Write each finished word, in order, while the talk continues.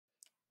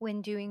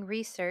When doing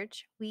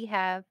research, we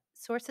have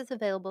sources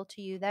available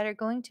to you that are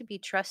going to be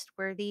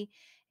trustworthy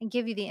and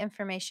give you the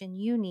information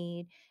you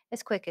need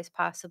as quick as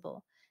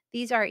possible.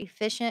 These are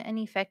efficient and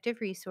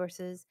effective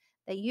resources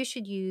that you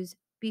should use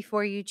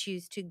before you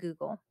choose to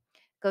Google.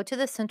 Go to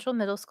the Central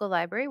Middle School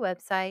Library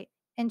website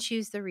and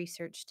choose the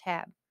Research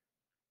tab.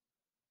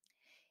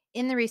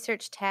 In the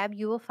Research tab,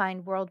 you will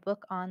find World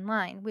Book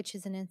Online, which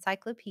is an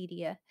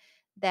encyclopedia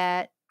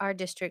that our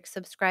district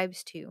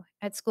subscribes to.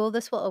 At school,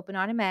 this will open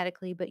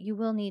automatically, but you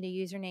will need a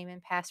username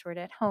and password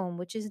at home,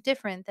 which is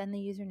different than the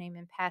username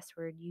and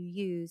password you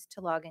use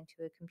to log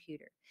into a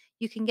computer.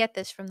 You can get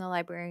this from the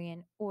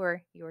librarian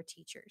or your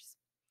teachers.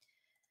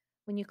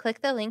 When you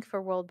click the link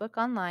for World Book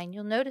Online,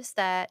 you'll notice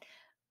that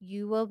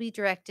you will be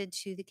directed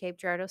to the Cape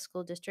Girardeau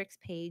School District's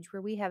page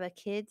where we have a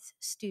kids,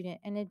 student,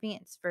 and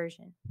advanced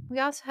version. We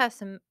also have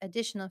some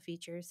additional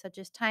features such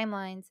as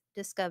timelines,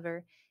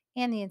 Discover,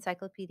 and the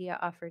encyclopedia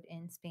offered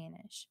in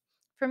Spanish.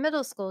 For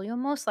middle school, you'll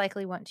most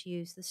likely want to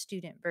use the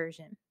student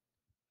version.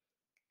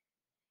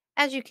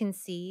 As you can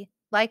see,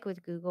 like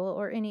with Google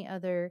or any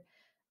other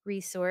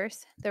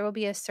resource, there will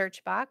be a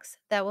search box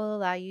that will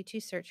allow you to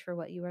search for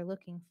what you are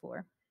looking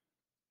for.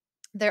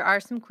 There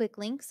are some quick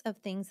links of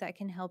things that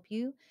can help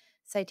you: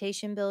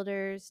 citation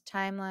builders,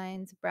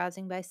 timelines,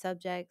 browsing by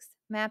subjects,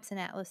 maps and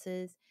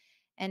atlases,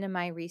 and a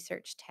My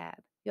Research tab.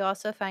 You'll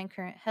also find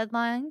current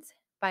headlines,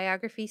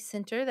 Biography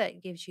Center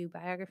that gives you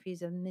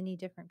biographies of many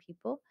different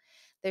people.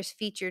 There's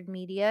featured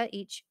media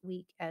each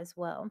week as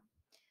well.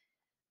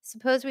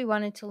 Suppose we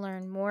wanted to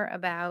learn more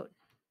about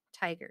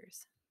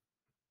tigers.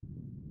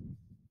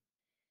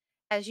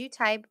 As you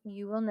type,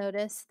 you will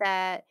notice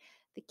that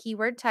the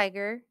keyword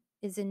tiger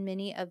is in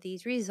many of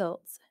these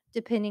results.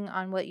 Depending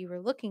on what you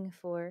were looking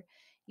for,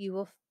 you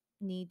will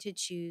need to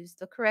choose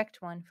the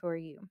correct one for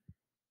you.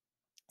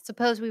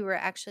 Suppose we were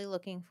actually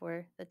looking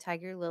for the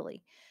tiger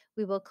lily.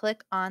 We will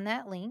click on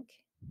that link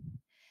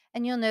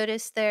and you'll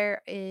notice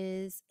there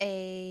is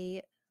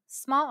a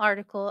small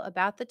article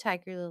about the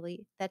tiger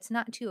lily that's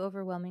not too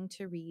overwhelming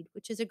to read,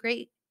 which is a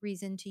great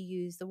reason to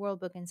use the World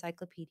Book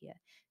Encyclopedia.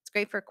 It's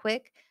great for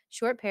quick,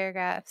 short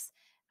paragraphs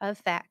of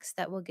facts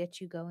that will get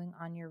you going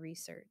on your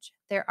research.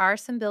 There are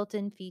some built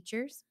in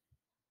features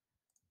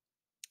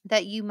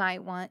that you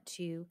might want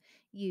to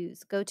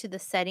use. Go to the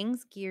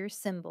settings gear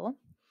symbol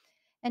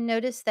and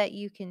notice that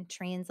you can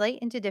translate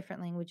into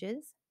different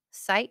languages,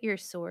 cite your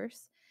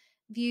source,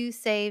 view,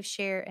 save,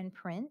 share, and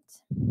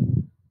print.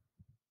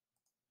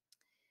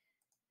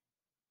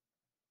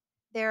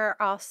 There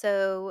are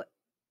also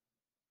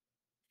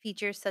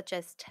features such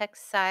as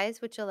text size,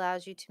 which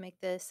allows you to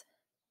make this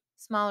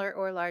smaller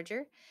or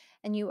larger.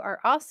 And you are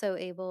also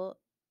able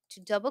to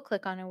double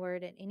click on a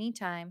word at any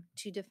time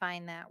to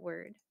define that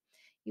word.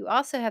 You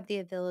also have the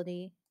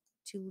ability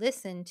to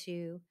listen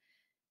to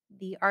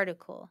the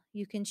article.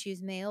 You can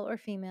choose male or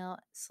female,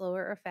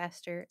 slower or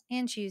faster,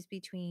 and choose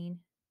between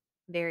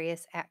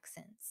various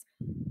accents.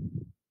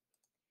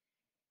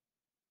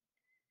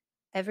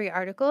 Every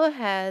article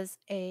has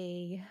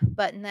a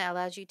button that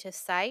allows you to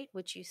cite,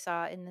 which you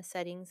saw in the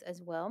settings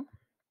as well.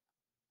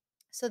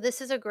 So,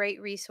 this is a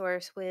great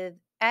resource with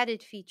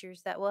added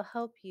features that will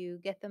help you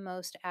get the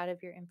most out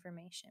of your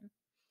information.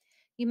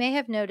 You may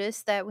have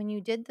noticed that when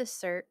you did the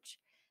search,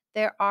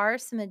 there are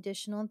some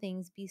additional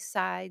things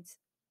besides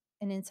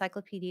an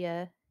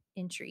encyclopedia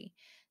entry.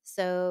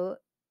 So,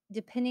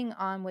 depending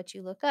on what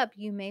you look up,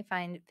 you may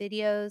find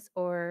videos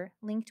or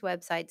linked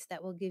websites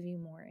that will give you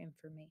more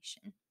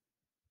information.